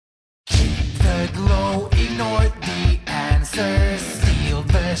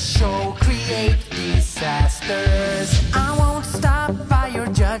the show, create disasters. I won't stop by your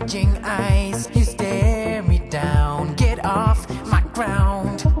judging eyes. You stare me down, get off my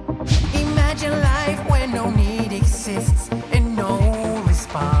ground. Imagine life where no need exists and no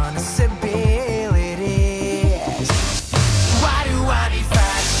responsibilities. Why do I need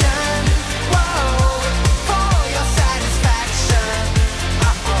fashion? Whoa, for your satisfaction.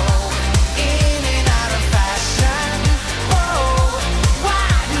 In and out of fashion. Whoa, why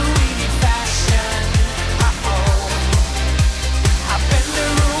do we need fashion? I bend the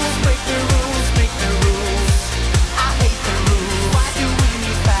rules, break the rules, make the rules. I hate the rules. Why do we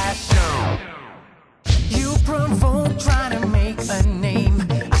need fashion? You provoke trying to make a name.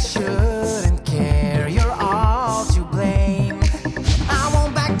 I shouldn't care, you're all to blame. I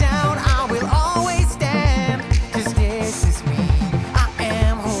won't back down, I will always stand. 'Cause this is me, I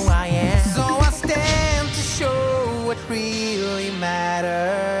am who I am. So I stand to show what really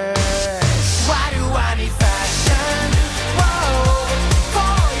matters. Why do I need fashion? Whoa,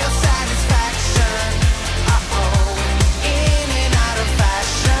 for your satisfaction. In and out of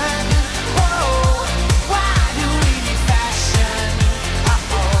fashion. Whoa, why do we need fashion?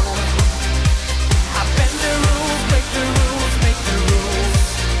 I bend the rules, break the rules, make the rules.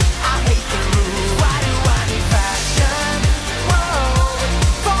 I hate the rules. Why do I need fashion? Whoa,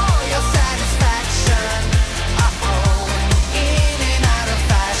 for your satisfaction. In and out of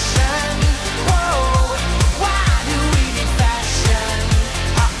fashion. Whoa, why do we need fashion?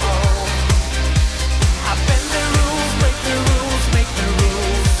 I bend the rules, break the rules, make the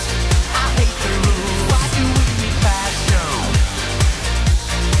rules. I hate the rules. Why do we need fashion?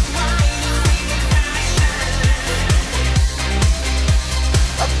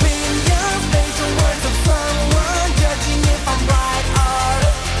 Opinions based on words of someone, judging if I'm right or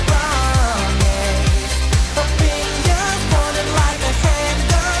wrong. Opinions pointed like a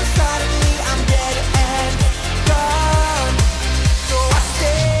handgun. Suddenly I'm dead and gone. So I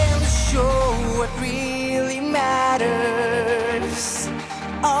stand to show what really matters.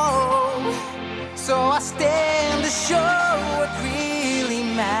 Oh, so I stand to show what really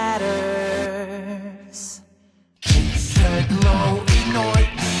matters. The glow, ignore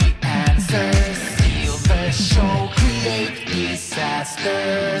the answers. Steal the show, create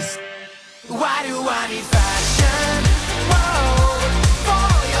disasters. Why do I need fashion?